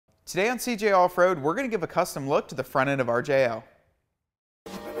Today on CJ Off-Road, we're going to give a custom look to the front end of our JL.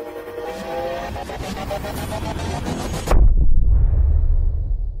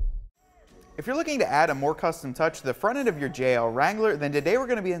 If you're looking to add a more custom touch to the front end of your JL Wrangler, then today we're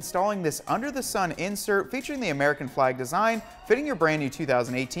going to be installing this under the sun insert featuring the American flag design, fitting your brand new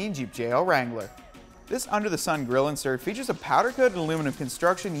 2018 Jeep JL Wrangler. This under the sun grille insert features a powder coated aluminum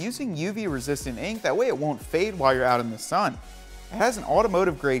construction using UV resistant ink, that way it won't fade while you're out in the sun. It has an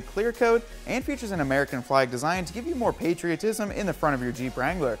automotive grade clear coat and features an American flag design to give you more patriotism in the front of your Jeep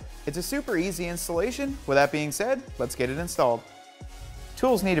Wrangler. It's a super easy installation. With that being said, let's get it installed.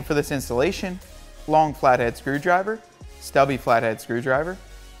 Tools needed for this installation: long flathead screwdriver, stubby flathead screwdriver,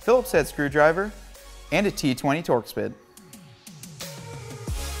 Phillips head screwdriver, and a T20 Torx bit.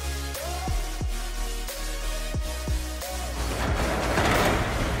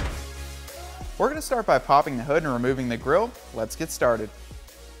 We're going to start by popping the hood and removing the grille. Let's get started.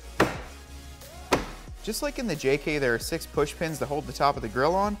 Just like in the JK, there are 6 push pins to hold the top of the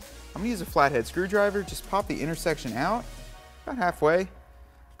grille on. I'm going to use a flathead screwdriver. Just pop the intersection out, about halfway.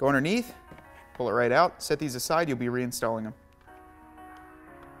 Go underneath, pull it right out. Set these aside, you'll be reinstalling them.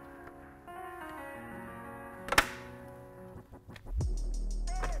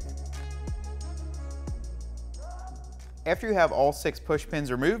 After you have all 6 push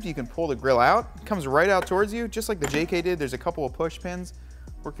pins removed, you can pull the grille out. It comes right out towards you, just like the JK did. There's a couple of push pins.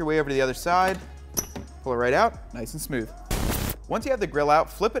 Work your way over to the other side, pull it right out, nice and smooth. Once you have the grille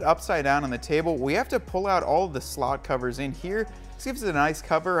out, flip it upside down on the table. We have to pull out all of the slot covers in here. This gives it a nice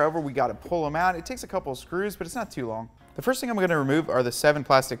cover, however we got to pull them out. It takes a couple of screws, but it's not too long. The first thing I'm going to remove are the 7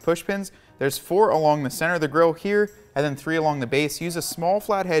 plastic push pins. There's 4 along the center of the grille here, and then 3 along the base. Use a small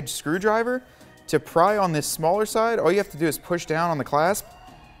flathead screwdriver to pry on this smaller side. All you have to do is push down on the clasp,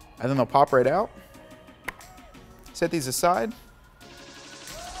 and then they'll pop right out. Set these aside.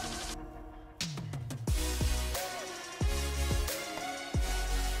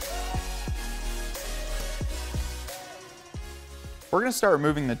 We're going to start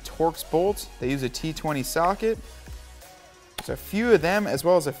removing the Torx bolts. They use a T20 socket. There's a few of them, as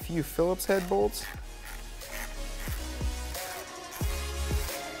well as a few Phillips head bolts.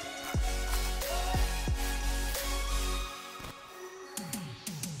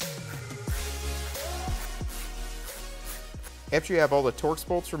 After you have all the Torx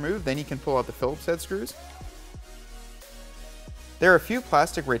bolts removed, then you can pull out the Phillips head screws. There are a few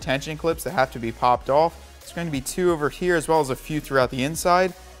plastic retention clips that have to be popped off. There's going to be 2 over here, as well as a few throughout the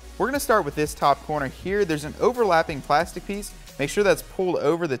inside. We're going to start with this top corner here. There's an overlapping plastic piece. Make sure that's pulled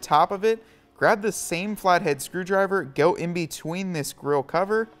over the top of it. Grab the same flathead screwdriver, go in between this grille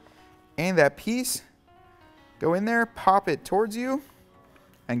cover and that piece. Go in there, pop it towards you,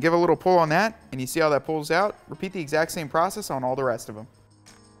 and give a little pull on that, and you see how that pulls out. Repeat the exact same process on all the rest of them.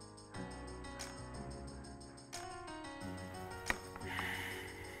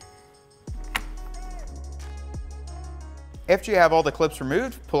 After you have all the clips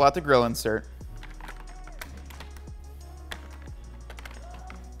removed, pull out the grille insert.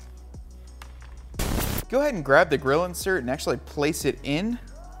 Go ahead and grab the grille insert and actually place it in.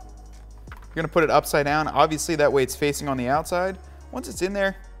 You're going to put it upside down, obviously that way it's facing on the outside. Once it's in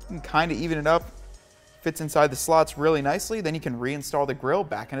there, you can kind of even it up. Fits inside the slots really nicely, then you can reinstall the grille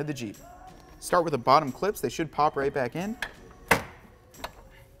back into the Jeep. Start with the bottom clips, they should pop right back in.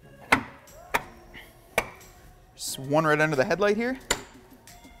 Just one right under the headlight here,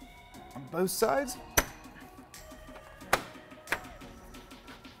 on both sides.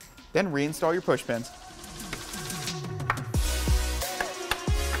 Then reinstall your push pins.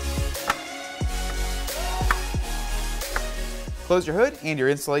 Close your hood and your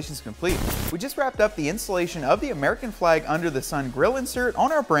installation is complete. We just wrapped up the installation of the American flag under the sun grille insert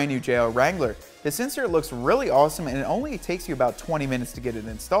on our brand new JL Wrangler. This insert looks really awesome and it only takes you about 20 minutes to get it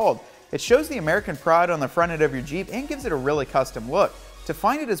installed. It shows the American pride on the front end of your Jeep and gives it a really custom look. To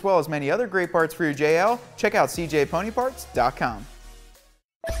find it as well as many other great parts for your JL, check out cjponyparts.com.